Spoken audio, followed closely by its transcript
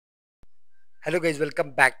Hello guys,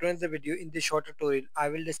 welcome back to another video. In this short tutorial, I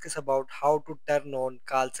will discuss about how to turn on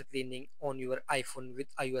call screening on your iPhone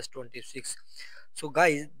with iOS 26. So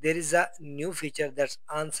guys, there is a new feature that's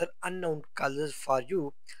answer unknown callers for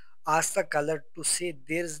you. Ask the caller to say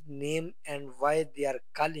their name and why they are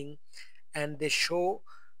calling, and they show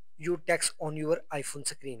you text on your iPhone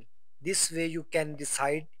screen. This way you can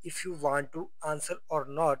decide if you want to answer or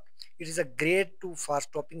not. It is a great tool for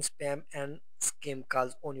stopping spam and scam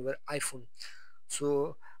calls on your iPhone.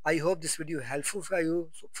 So I hope this video helpful for you.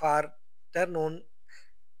 So for turn on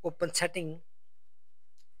open setting,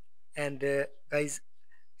 and guys,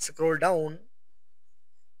 scroll down,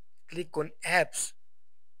 click on apps.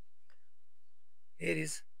 Here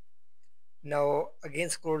is, now again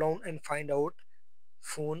scroll down and find out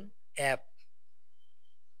phone app.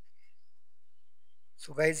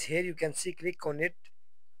 So guys, here you can see, click on it.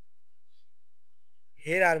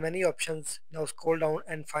 Here are many options. Now scroll down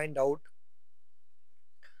and find out.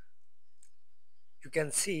 You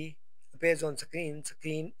can see appears on screen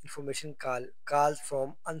information call. Calls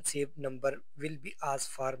from unsaved number will be asked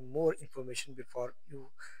for more information before you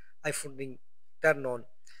iPhone ring turn on.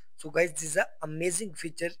 So guys, this is an amazing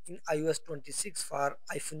feature in iOS 26 for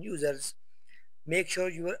iPhone users. Make sure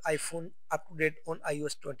your iPhone up to date on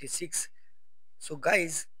iOS 26. So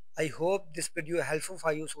guys, I hope this video helpful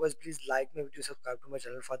for you. So guys, please like my video, subscribe to my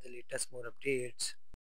channel for the latest more updates.